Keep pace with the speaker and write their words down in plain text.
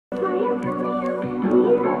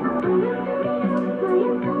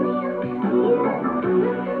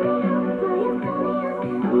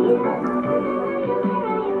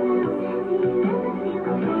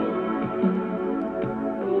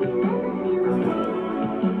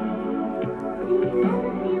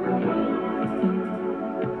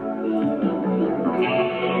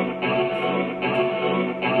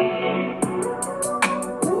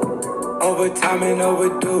overtime and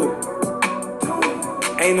overdue.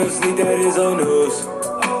 Ain't no sleep, that is old news.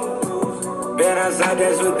 Been outside,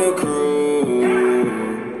 that's with the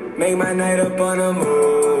crew. Make my night up on the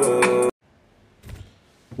move.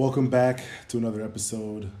 Welcome back to another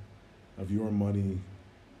episode of Your Money,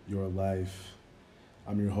 Your Life.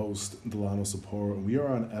 I'm your host, Delano Sapor, and we are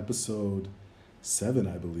on episode 7,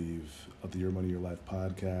 I believe, of the Your Money, Your Life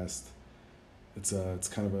podcast. It's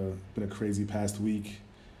kind of been a crazy past week.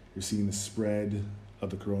 You're seeing the spread of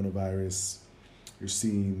the coronavirus. You're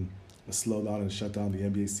seeing a slowdown and shutdown. The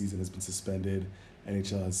NBA season has been suspended.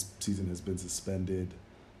 NHL season has been suspended.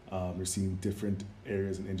 You're seeing different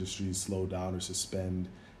areas and industries slow down or suspend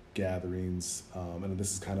gatherings. And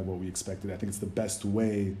this is kind of what we expected. I think it's the best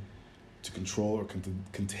way to control or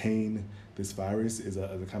contain this virus is a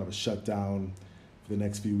kind of a shutdown for the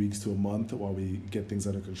next few weeks to a month while we get things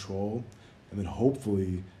under control. And then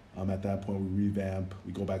hopefully at that point we revamp,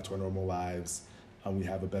 we go back to our normal lives, we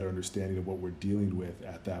have a better understanding of what we're dealing with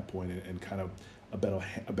at that point and kind of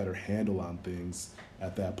a better handle on things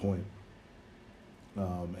at that point.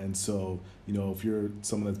 And so, if you're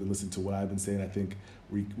someone that's been listening to what I've been saying, I think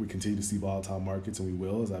we continue to see volatile markets, and we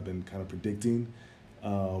will, as I've been kind of predicting.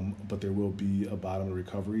 But there will be a bottom of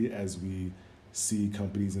recovery as we see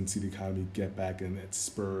companies and see the economy get back and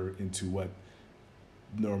spur into what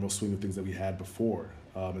normal swing of things that we had before.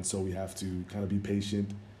 And so we have to kind of be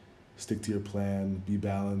patient, stick to your plan, be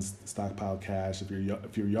balanced, stockpile cash.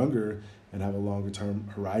 If you're younger and have a longer term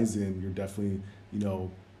horizon, you're definitely,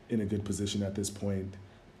 in a good position at this point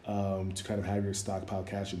to kind of have your stockpile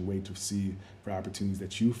cash and wait to see for opportunities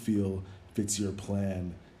that you feel fits your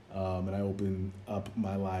plan. And I open up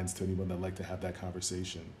my lines to anyone that'd like to have that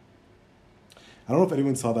conversation. I don't know if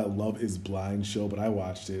anyone saw that Love is Blind show, but I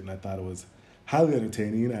watched it and I thought it was highly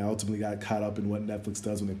entertaining. I ultimately got caught up in what Netflix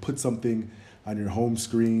does when they put something on your home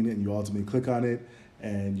screen and you ultimately click on it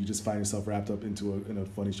and you just find yourself wrapped up in a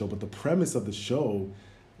funny show. But the premise of the show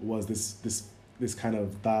was this kind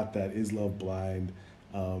of thought that, is love blind?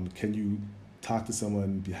 Can you talk to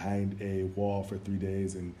someone behind a wall for 3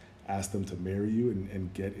 days and ask them to marry you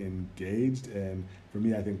and get engaged? And for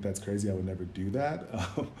me, I think that's crazy. I would never do that.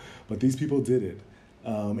 But these people did it.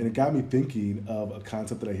 And it got me thinking of a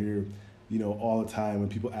concept that I hear all the time when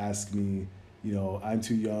people ask me, I'm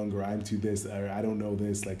too young or I'm too this or I don't know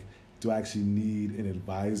this, like, do I actually need an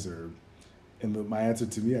advisor? And my answer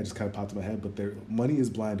to me, I just kind of popped in my head, but money is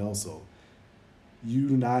blind also. You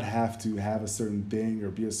do not have to have a certain thing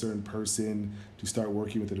or be a certain person to start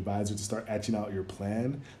working with an advisor, to start etching out your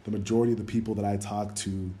plan. The majority of the people that I talk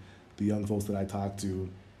to, the young folks that I talk to,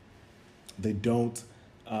 they don't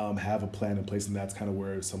have a plan in place, and that's kind of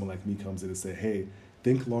where someone like me comes in and say, hey,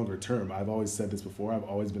 think longer term. I've always said this before. I've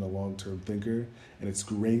always been a long-term thinker, and it's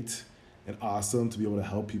great and awesome to be able to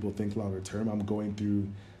help people think longer term. I'm going through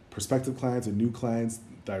prospective clients and new clients,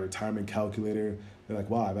 that retirement calculator. They're like,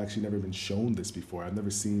 wow, I've actually never been shown this before. I've never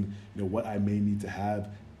seen, what I may need to have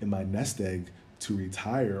in my nest egg to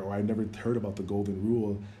retire, or I never heard about the golden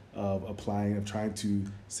rule of trying to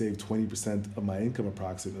save 20% of my income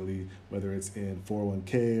approximately, whether it's in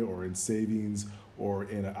 401k or in savings or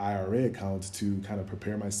in an IRA account, to kind of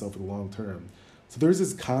prepare myself for the long term. So there's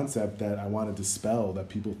this concept that I want to dispel, that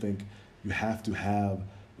people think you have to have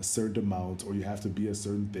a certain amount or you have to be a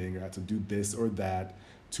certain thing or have to do this or that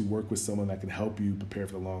to work with someone that can help you prepare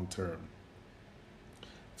for the long term.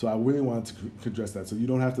 So I really want to address that. So you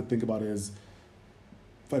don't have to think about it as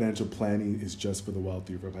financial planning is just for the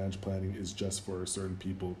wealthy, or financial planning is just for certain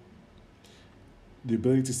people. The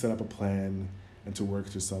ability to set up a plan and to work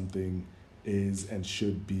through something is and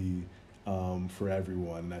should be for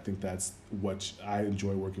everyone. And I think that's what I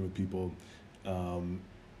enjoy, working with people,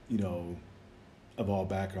 of all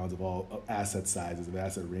backgrounds, of all asset sizes, of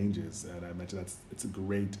asset ranges. And I mentioned it's a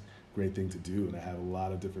great thing to do. And I have a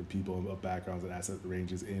lot of different people of backgrounds and asset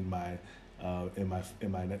ranges in my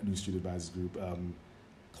New Street Advisors Group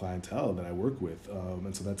clientele that I work with.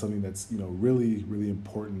 And so that's something that's really, really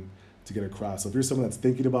important to get across. So if you're someone that's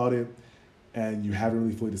thinking about it and you haven't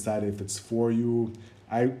really fully decided if it's for you,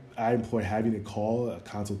 I employ having a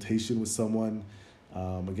consultation with someone.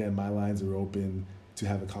 Again, my lines are open to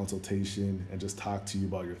have a consultation and just talk to you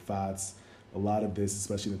about your thoughts. A lot of this,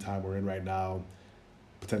 especially in the time we're in right now,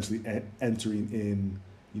 potentially entering in,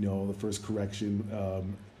 the first correction,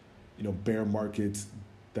 bear market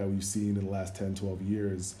that we've seen in the last 10, 12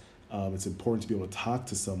 years. It's important to be able to talk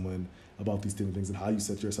to someone about these different things and how you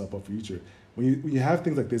set yourself up for the future. When you have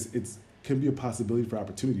things like this, it can be a possibility for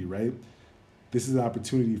opportunity, right? This is an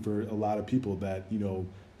opportunity for a lot of people that, you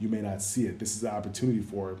may not see it. This is an opportunity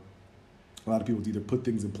for a lot of people to either put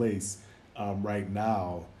things in place right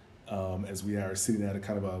now as we are sitting at a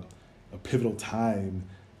kind of a pivotal time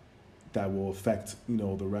that will affect,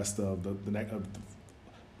 the rest of the next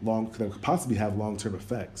long, that could possibly have long-term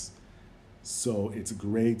effects. So it's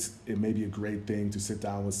great. It may be a great thing to sit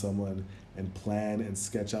down with someone and plan and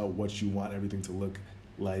sketch out what you want everything to look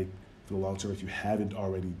like for the long term if you haven't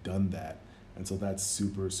already done that. And so that's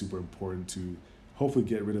super, super important to hopefully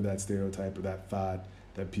get rid of that stereotype or that thought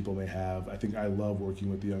that people may have. I think I love working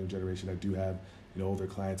with the younger generation. I do have, older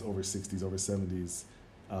clients over 60s, over 70s,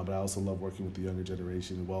 but I also love working with the younger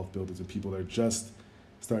generation and wealth builders and people that are just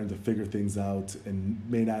starting to figure things out and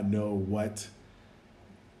may not know what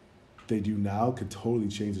they do now could totally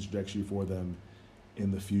change the trajectory for them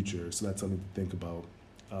in the future. So that's something to think about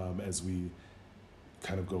as we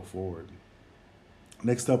kind of go forward.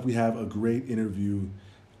 Next up, we have a great interview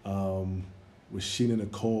with Sheena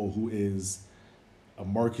Nicole, who is a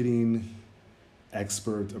marketing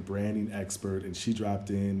expert, a branding expert, and she dropped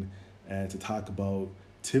in and to talk about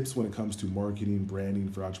tips when it comes to marketing, branding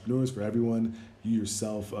for entrepreneurs, for everyone. You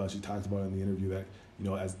yourself, she talked about in the interview that,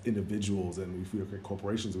 as individuals and if we are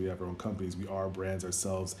corporations, we have our own companies, we are brands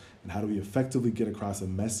ourselves, and how do we effectively get across a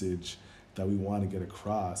message that we want to get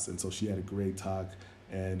across? And so she had a great talk,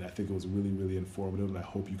 and I think it was really, really informative, and I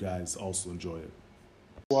hope you guys also enjoy it.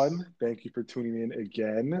 Everyone, thank you for tuning in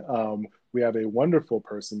again. We have a wonderful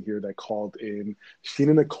person here that called in,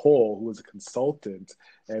 Sheena Nicole, who is a consultant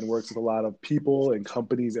and works with a lot of people and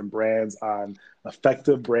companies and brands on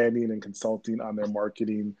effective branding and consulting on their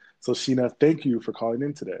marketing. So Sheena, thank you for calling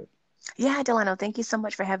in today. Yeah, Delano, thank you so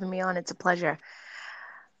much for having me on. It's a pleasure.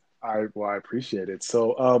 I appreciate it.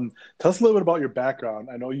 So tell us a little bit about your background.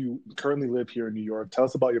 I know you currently live here in New York. Tell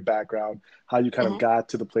us about your background, how you kind of got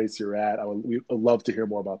to the place you're at. We would love to hear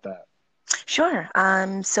more about that. Sure.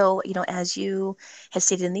 So, as you had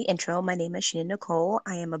stated in the intro, my name is Sheena Nicole.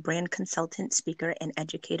 I am a brand consultant, speaker, and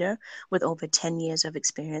educator with over 10 years of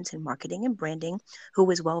experience in marketing and branding, who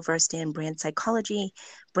is well-versed in brand psychology,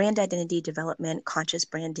 brand identity development, conscious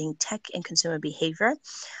branding, tech, and consumer behavior.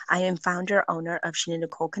 I am founder, owner of Sheena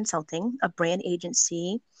Nicole Consulting, a brand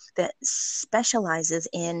agency that specializes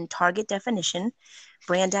in target definition,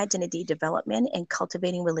 brand identity development, and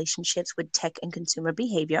cultivating relationships with tech and consumer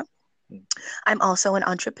behavior. I'm also an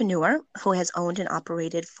entrepreneur who has owned and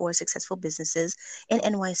operated 4 successful businesses in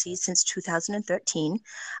NYC since 2013.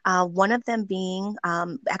 One of them being,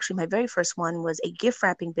 actually my very first one was a gift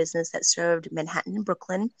wrapping business that served Manhattan and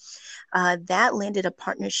Brooklyn. That landed a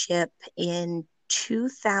partnership in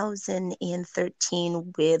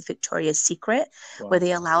 2013 with Victoria's Secret, where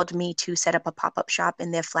they allowed me to set up a pop-up shop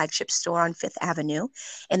in their flagship store on Fifth Avenue.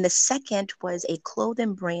 And the second was a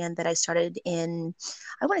clothing brand that I started in,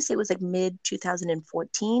 I want to say it was like mid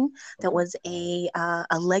 2014. That was a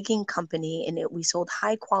legging company, and we sold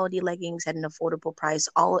high quality leggings at an affordable price.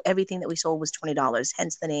 Everything that we sold was $20,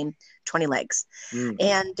 hence the name 20 Legs.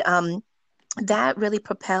 And that really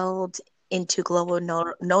propelled into global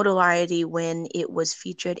notoriety when it was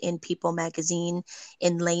featured in People magazine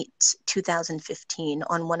in late 2015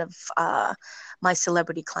 on one of my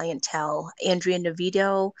celebrity clientele, Andrea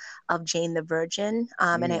Navido of Jane the Virgin.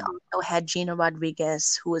 And I also had Gina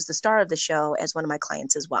Rodriguez, who was the star of the show, as one of my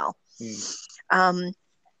clients as well.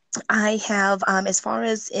 I have, as far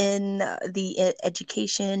as in the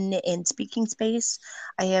education and speaking space,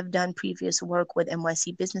 I have done previous work with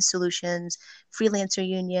NYC Business Solutions, Freelancer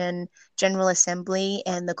Union, General Assembly,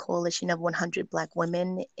 and the Coalition of 100 Black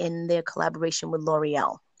Women in their collaboration with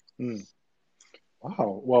L'Oreal.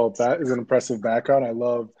 Wow. Well, that is an impressive background. I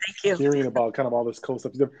love hearing about kind of all this cool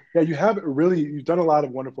stuff. Yeah, you've done a lot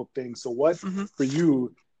of wonderful things. So what for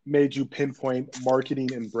you made you pinpoint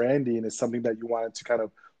marketing and branding as something that you wanted to kind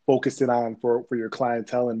of focus in on for your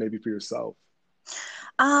clientele and maybe for yourself?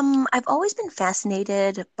 I've always been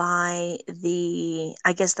fascinated by the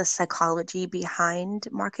psychology behind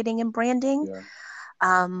marketing and branding.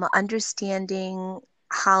 Understanding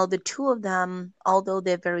how the two of them, although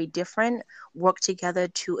they're very different, work together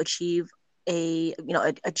to achieve a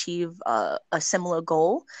similar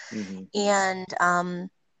goal. And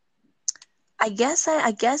I guess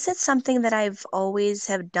it's something that I've always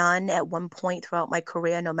have done at one point throughout my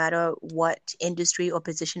career, no matter what industry or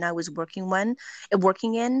position I was working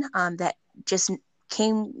in, that just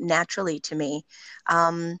came naturally to me.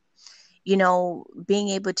 Being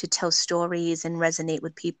able to tell stories and resonate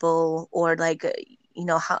with people, or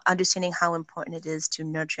understanding how important it is to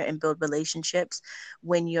nurture and build relationships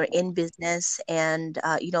when you're in business and,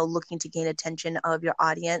 looking to gain attention of your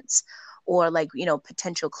audience, or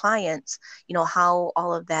potential clients, how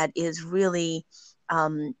all of that is really,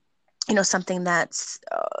 something that's,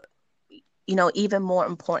 even more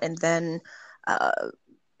important than,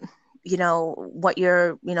 what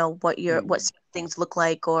things look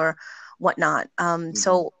like or whatnot.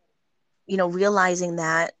 So realizing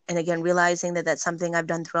that, and again, realizing that that's something I've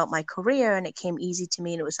done throughout my career, and it came easy to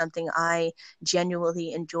me, and it was something I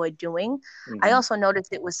genuinely enjoyed doing. I also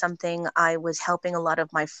noticed it was something I was helping a lot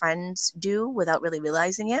of my friends do without really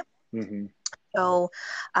realizing it. So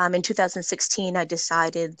in 2016, I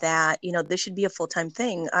decided that, this should be a full-time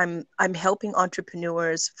thing. I'm helping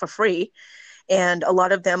entrepreneurs for free. And a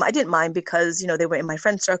lot of them, I didn't mind because, they were in my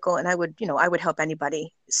friend circle, and I would help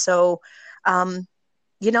anybody. So,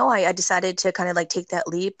 I decided to kind of like take that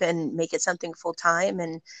leap and make it something full time,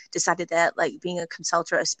 and decided that like being a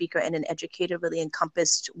consultant, a speaker, and an educator really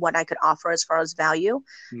encompassed what I could offer as far as value.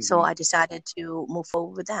 So I decided to move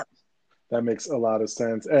forward with that. That makes a lot of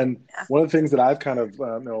sense. And one of the things that I've kind of,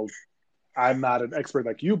 I'm not an expert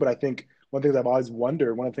like you, but I think one of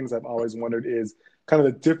the things I've always wondered is kind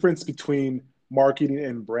of the difference between marketing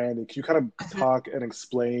and branding. Can you kind of talk and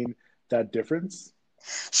explain that difference?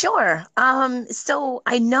 Sure. So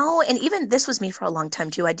I know, and even this was me for a long time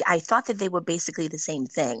too. I thought that they were basically the same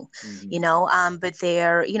thing, but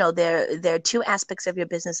they're two aspects of your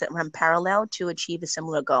business that run parallel to achieve a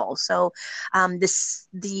similar goal. So,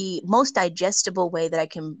 the most digestible way that I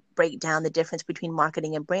can break down the difference between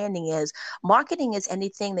marketing and branding is marketing is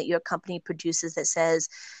anything that your company produces that says,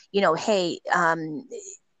 hey,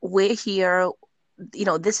 we're here.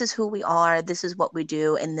 This is who we are, this is what we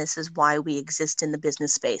do, and this is why we exist in the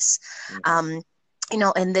business space. And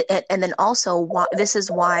then also this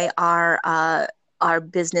is why our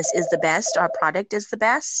business is the best, our product is the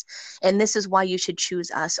best, and this is why you should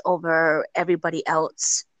choose us over everybody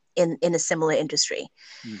else in a similar industry.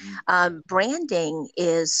 Branding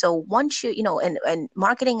is, so once and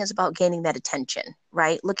marketing is about gaining that attention,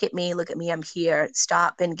 right? Look at me, I'm here,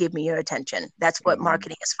 stop and give me your attention. That's what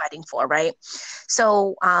marketing is fighting for, right?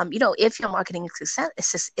 So, if your marketing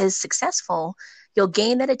is successful, you'll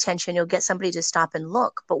gain that attention, you'll get somebody to stop and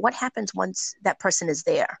look. But what happens once that person is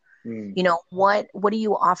there? What are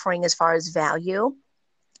you offering as far as value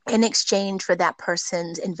in exchange for that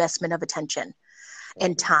person's investment of attention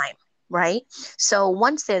and time, right? So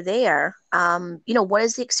once they're there, what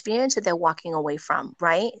is the experience that they're walking away from,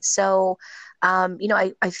 right? So, I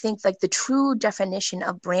think like the true definition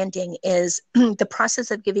of branding is the process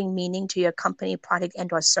of giving meaning to your company, product,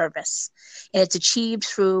 and or service. And it's achieved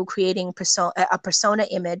through creating a persona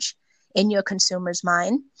image in your consumer's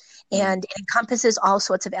mind. And it encompasses all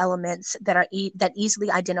sorts of elements that that easily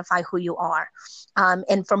identify who you are.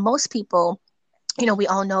 And for most people, we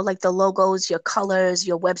all know like the logos, your colors,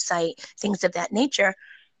 your website, things of that nature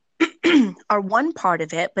are one part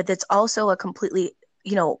of it, but that's also a completely,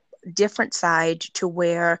 different side to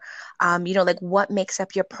where, like what makes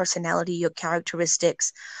up your personality, your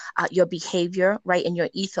characteristics, your behavior, right? And your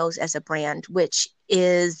ethos as a brand, which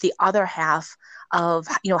is the other half of,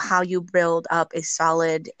 how you build up a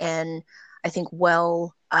solid and I think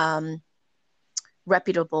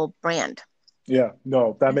reputable brand. Yeah,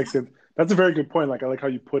 no, that makes it. That's a very good point. Like I like how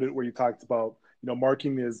you put it, where you talked about,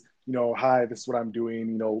 marketing is, hi, this is what I'm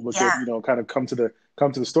doing. Look at, kind of come to the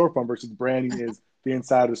storefront, versus branding is the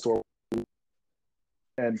inside of the store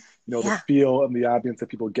and the feel and the ambience that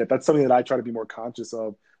people get. That's something that I try to be more conscious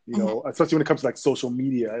of. Especially when it comes to like social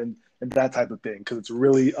media and that type of thing, because it's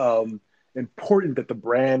really important that the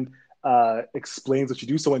brand explains what you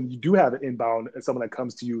do. So when you do have an inbound and someone that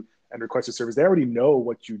comes to you and requests a service, they already know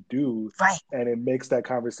what you do, right? And it makes that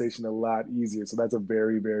conversation a lot easier. So that's a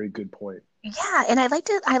very, very good point. Yeah, and I like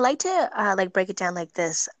to like break it down like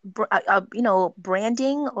this.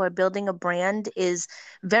 Branding or building a brand is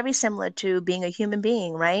very similar to being a human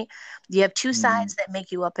being, right? You have two sides that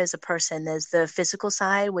make you up as a person. There's the physical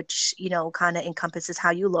side, which kind of encompasses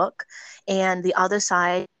how you look, and the other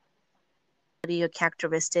side, your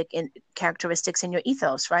characteristics and your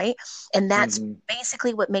ethos, right? And that's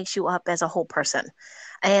basically what makes you up as a whole person.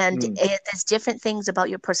 And there's different things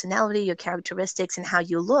about your personality, your characteristics, and how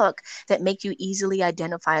you look that make you easily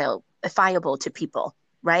identifiable to people,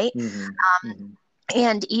 right?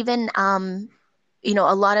 And even a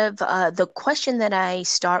lot of the question that I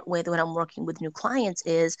start with when I'm working with new clients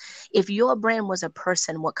is, if your brand was a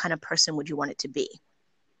person, what kind of person would you want it to be?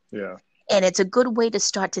 Yeah. And it's a good way to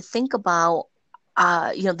start to think about,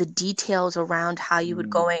 the details around how you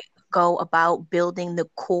would go about building the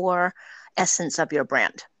core essence of your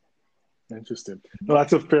brand. Interesting. No,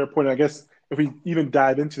 that's a fair point. I guess if we even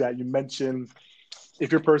dive into that, you mentioned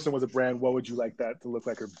if your person was a brand, what would you like that to look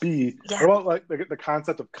like or be? Yeah. What about like the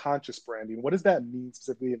concept of conscious branding? What does that mean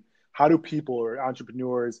specifically? And how do people or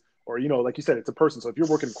entrepreneurs, or like you said, it's a person. So if you're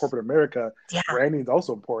working in corporate America, branding is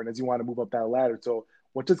also important as you want to move up that ladder. So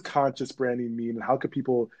what does conscious branding mean, and how could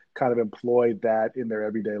people kind of employ that in their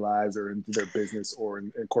everyday lives or in their business or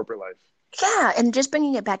in corporate life? Yeah, and just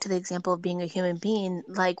bringing it back to the example of being a human being,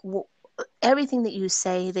 like everything that you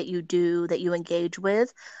say, that you do, that you engage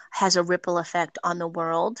with has a ripple effect on the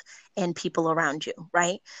world and people around you,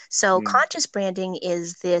 right? So, Mm, conscious branding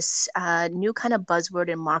is this new kind of buzzword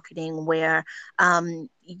in marketing where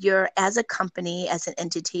you're, as a company, as an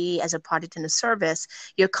entity, as a product and a service,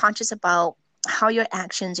 you're conscious about how your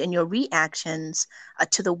actions and your reactions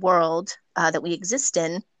to the world that we exist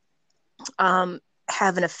in um,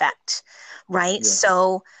 have an effect, right? yeah.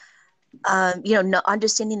 So,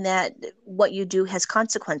 understanding that what you do has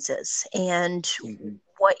consequences, and Hmm.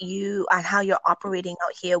 what you and how you're operating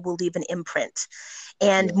out here will leave an imprint,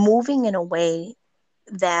 and Yeah. moving in a way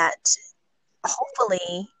that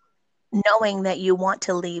hopefully knowing that you want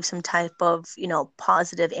to leave some type of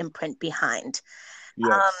positive imprint behind.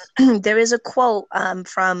 Yes. There is a quote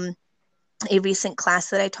from a recent class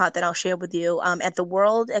that I taught that I'll share with you at the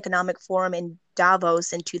World Economic Forum in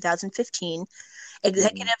Davos in 2015. Hmm.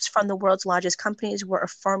 Executives from the world's largest companies were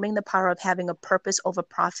affirming the power of having a purpose over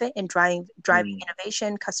profit and driving Mm,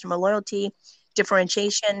 innovation, customer loyalty,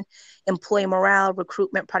 differentiation, employee morale,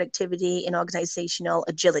 recruitment, productivity, and organizational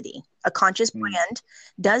agility. A conscious mm, brand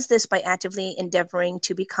does this by actively endeavoring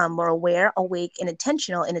to become more aware, awake, and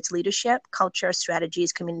intentional in its leadership, culture,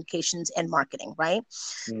 strategies, communications, and marketing, right?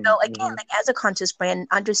 mm, So again, hmm. like as a conscious brand,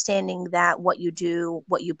 understanding that what you do,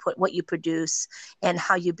 what you produce, and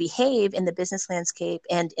how you behave in the business landscape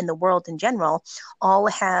and in the world in general, all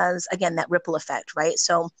has again that ripple effect, right?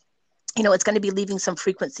 So it's going to be leaving some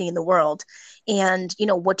frequency in the world, and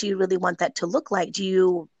what do you really want that to look like? Do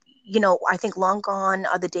you I think long gone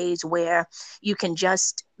are the days where you can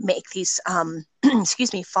just make these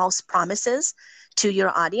excuse me, false promises to your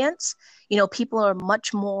audience. People are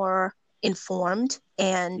much more informed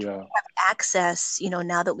and Yeah. have access,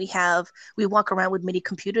 now that we walk around with mini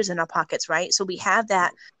computers in our pockets, right? So we have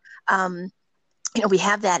that um, we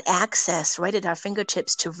have that access right at our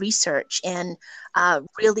fingertips to research and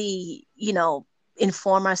really,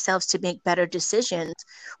 inform ourselves to make better decisions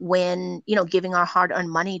when, giving our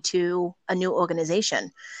hard-earned money to a new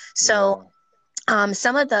organization. So Yeah.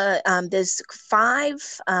 some of the there's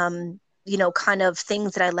five kind of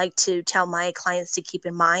things that I like to tell my clients to keep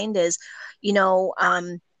in mind is, you know,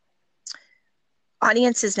 um,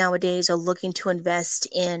 audiences nowadays are looking to invest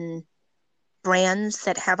in brands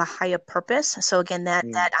that have a higher purpose. So again, that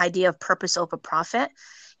Mm, idea of purpose over profit.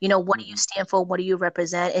 What do you hmm. stand for? What do you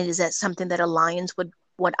represent? And is that something that aligns with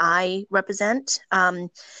what I represent?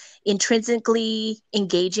 Intrinsically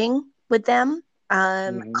engaging with them.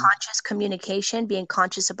 Hmm. Conscious communication, being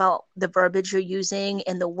conscious about the verbiage you're using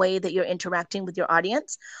and the way that you're interacting with your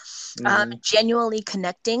audience. Hmm. Genuinely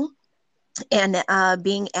connecting and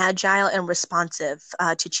being agile and responsive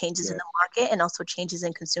to changes in Yeah. the market and also changes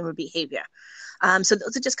in consumer behavior. So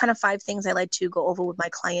those are just kind of five things I like to go over with my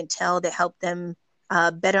clientele that help them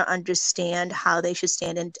better understand how they should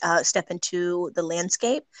stand and step into the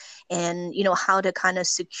landscape, and how to kind of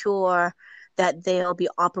secure that they'll be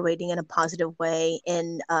operating in a positive way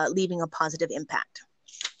and leaving a positive impact.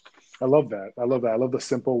 I love that. I love that. I love the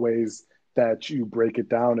simple ways that you break it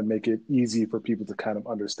down and make it easy for people to kind of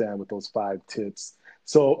understand with those 5 tips.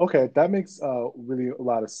 So, okay, that makes really a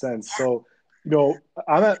lot of sense. So,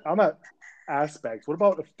 I'm at aspects. What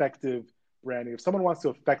about effective branding? If someone wants to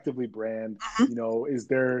effectively brand, is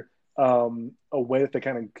there a way that they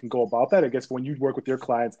kind of can go about that? I guess when you work with your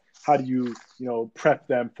clients, how do you, prep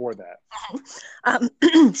them for that?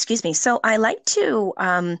 Excuse me. So I like to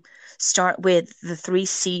start with the 3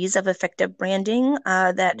 C's of effective branding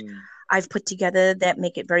that Mm, I've put together that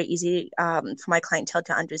make it very easy for my clientele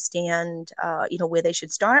to understand, where they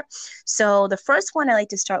should start. So the first one I like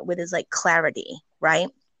to start with is like clarity, right?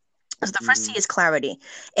 So the first hmm. C is clarity,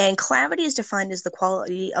 and clarity is defined as the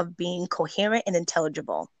quality of being coherent and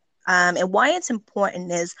intelligible. And why it's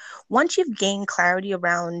important is once you've gained clarity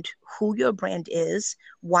around who your brand is,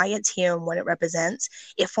 why it's here, and what it represents,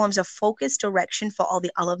 it forms a focused direction for all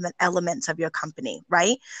the elements of your company,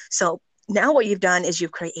 right? So now what you've done is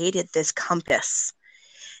you've created this compass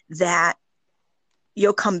that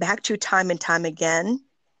you'll come back to time and time again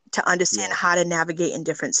to understand Yeah. how to navigate in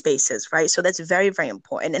different spaces, right? So that's very, very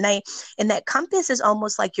important. And that compass is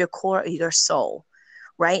almost like your core, your soul,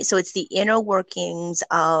 right? So it's the inner workings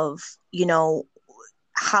of,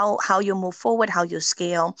 how you move forward, how you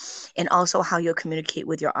scale, and also how you communicate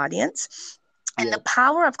with your audience. And the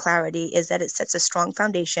power of clarity is that it sets a strong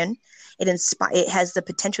foundation. It has the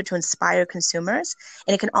potential to inspire consumers,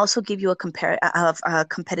 and it can also give you a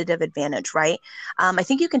competitive advantage, right? I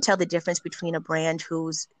think you can tell the difference between a brand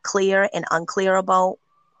who's clear and unclear about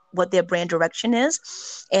what their brand direction is.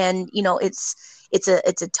 And, it's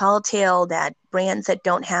a tall tale that brands that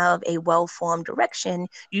don't have a well-formed direction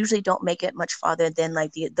usually don't make it much farther than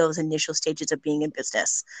like those initial stages of being in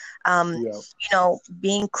business.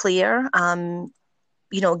 Being clear,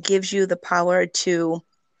 gives you the power to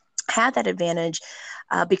have that advantage,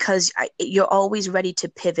 because you're always ready to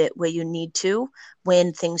pivot where you need to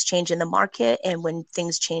when things change in the market and when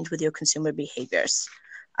things change with your consumer behaviors.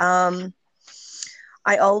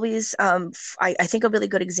 I always, I think a really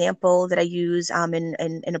good example that I use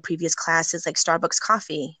in a previous class is like Starbucks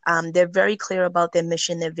coffee. They're very clear about their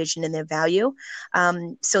mission, their vision, and their value.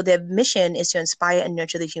 So their mission is to inspire and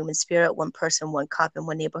nurture the human spirit, one person, one cup, and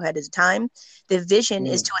one neighborhood at a time. Their vision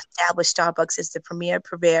is to establish Starbucks as the premier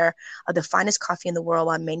purveyor of the finest coffee in the world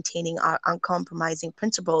while maintaining our uncompromising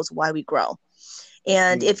principles while we grow.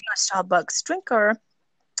 And if you're a Starbucks drinker,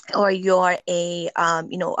 or you're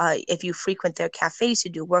if you frequent their cafes to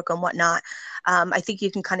do work and whatnot, I think you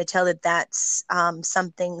can kind of tell that that's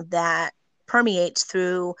something that permeates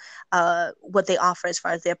through what they offer as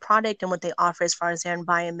far as their product and what they offer as far as their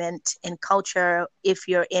environment and culture if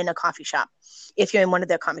you're in a coffee shop, if you're in one of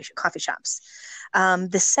their coffee shops.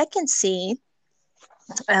 The second C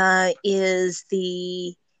is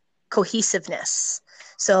the cohesiveness.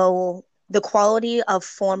 So the quality of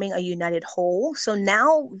forming a united whole. So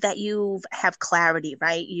now that you have clarity,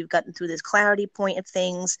 right? You've gotten through this clarity point of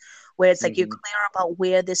things where it's like you're clear about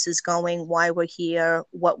where this is going, why we're here,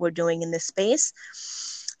 what we're doing in this space.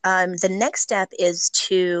 The next step is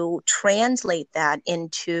to translate that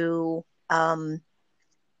into, the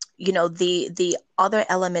other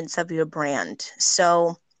elements of your brand.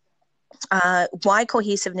 So why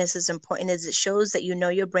cohesiveness is important is it shows that you know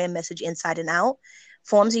your brand message inside and out,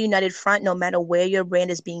 forms a united front no matter where your brand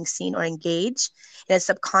is being seen or engaged, and it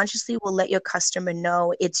subconsciously will let your customer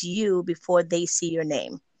know it's you before they see your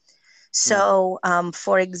name. So,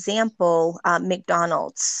 for example,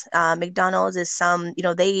 McDonald's. McDonald's is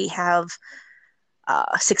they have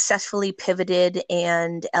successfully pivoted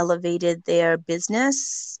and elevated their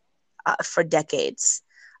business for decades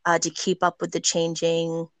to keep up with the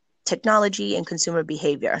changing technology and consumer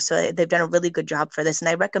behavior. So they've done a really good job for this. And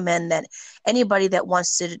I recommend that anybody that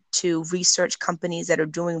wants to research companies that are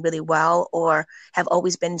doing really well or have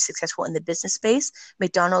always been successful in the business space,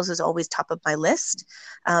 McDonald's is always top of my list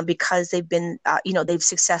because they've been, they've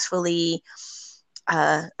successfully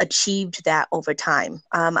achieved that over time.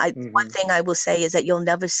 One thing I will say is that you'll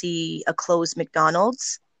never see a closed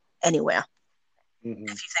McDonald's anywhere. If you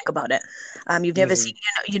think about it,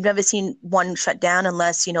 you've never seen one shut down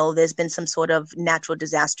unless there's been some sort of natural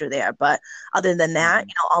disaster there. But other than that,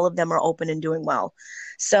 all of them are open and doing well.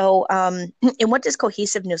 So, and what does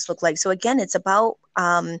cohesiveness look like? So again, it's about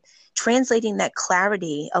translating that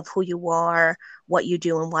clarity of who you are, what you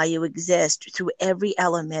do, and why you exist through every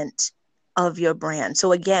element of your brand.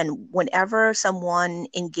 So again, whenever someone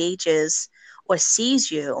engages or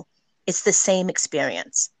sees you, it's the same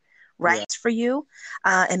experience. Right for you,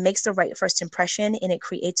 and makes the right first impression, and it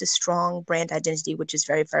creates a strong brand identity, which is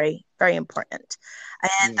very, very, very important.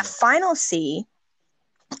 And the final C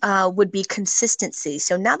would be consistency.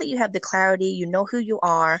 So now that you have the clarity, you know who you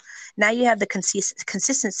are, now you have the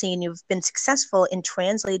consistency, and you've been successful in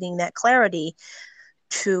translating that clarity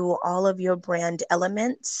to all of your brand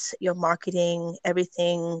elements, your marketing,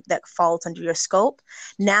 everything that falls under your scope.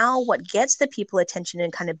 Now, what gets the people attention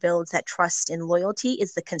and kind of builds that trust and loyalty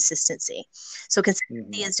is the consistency. So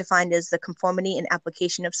consistency is defined as the conformity and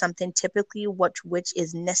application of something, typically which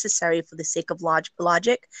is necessary for the sake of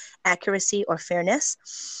logic, accuracy, or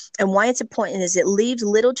fairness. And why it's important is it leaves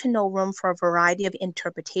little to no room for a variety of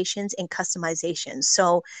interpretations and customizations.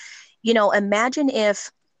 So, imagine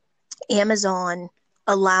if Amazon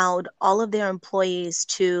allowed all of their employees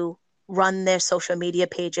to run their social media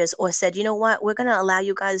pages, or said, you know what, we're going to allow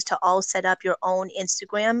you guys to all set up your own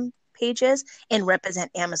Instagram pages and represent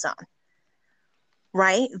Amazon.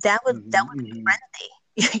 Right? That would be friendly.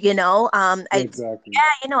 Exactly.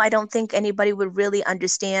 I don't think anybody would really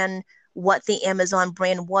understand what the Amazon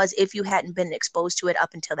brand was if you hadn't been exposed to it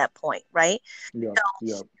up until that point, right?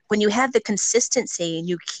 When you have the consistency and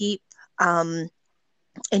you keep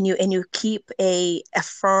and you keep a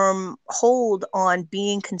firm hold on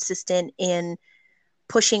being consistent in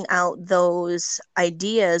pushing out those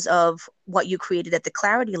ideas of what you created at the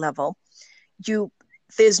clarity level,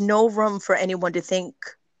 there's no room for anyone to think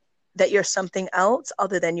that you're something else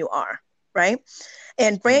other than you are. right?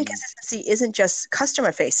 And brand consistency isn't just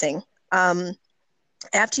customer facing. I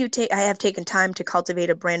have taken time to cultivate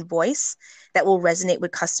a brand voice that will resonate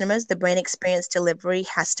with customers. The brand experience delivery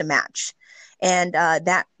has to match, and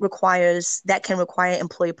that can require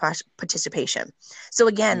employee participation. So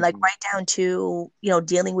again, like right down to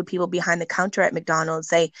dealing with people behind the counter at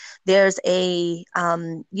McDonald's, there's a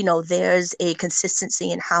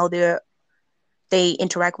consistency in how they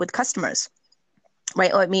interact with customers,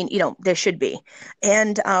 right? Or I mean, there should be,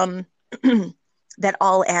 and that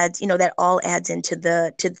all adds into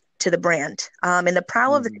the brand. And the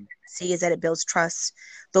power of the consistency is that it builds trust,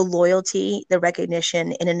 the loyalty, the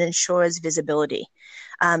recognition, and it ensures visibility.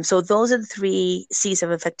 So those are the 3 C's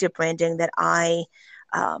of effective branding that I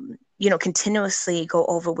continuously go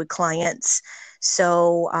over with clients.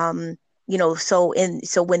 So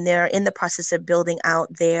so when they're in the process of building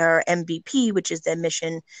out their MVP, which is their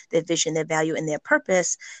mission, their vision, their value, and their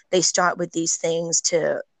purpose, they start with these things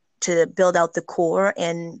to build out the core,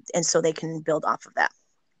 and so they can build off of that.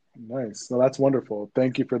 Nice. No, that's wonderful.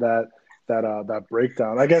 Thank you for that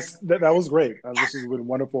breakdown. I guess that was great. This has been a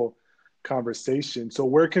wonderful conversation. So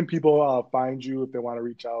where can people find you if they want to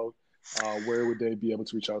reach out? Where would they be able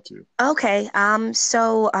to reach out to you? Okay.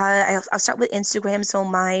 So I'll start with Instagram. So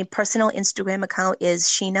my personal Instagram account is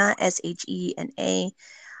Sheena, SHENA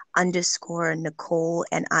 _ Nicole,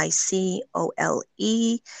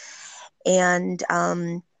 NICOLE. And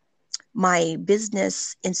my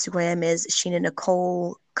business Instagram is Sheena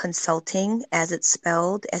Nicole Consulting, as it's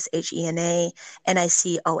spelled, SHENA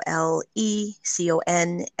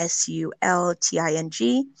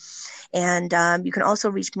NICOLECONSULTING. And you can also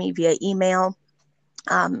reach me via email,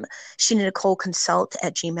 Sheena Nicole Consult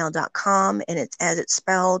 @gmail.com, and it's as it's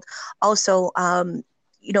spelled. Also,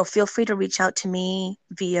 feel free to reach out to me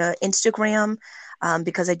via Instagram,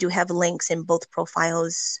 because I do have links in both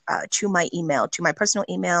profiles to my email, to my personal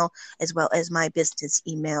email, as well as my business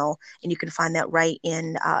email. And you can find that right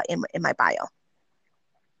in my bio.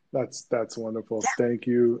 That's wonderful. Yeah. Thank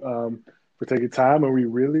you for taking time. And we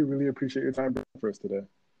really, really appreciate your time for us today.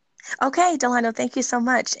 Okay, Delano, thank you so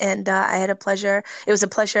much. And I had a pleasure. It was a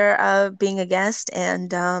pleasure being a guest.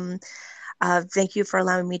 And thank you for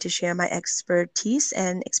allowing me to share my expertise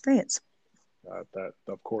and experience. That,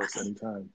 of course, anytime.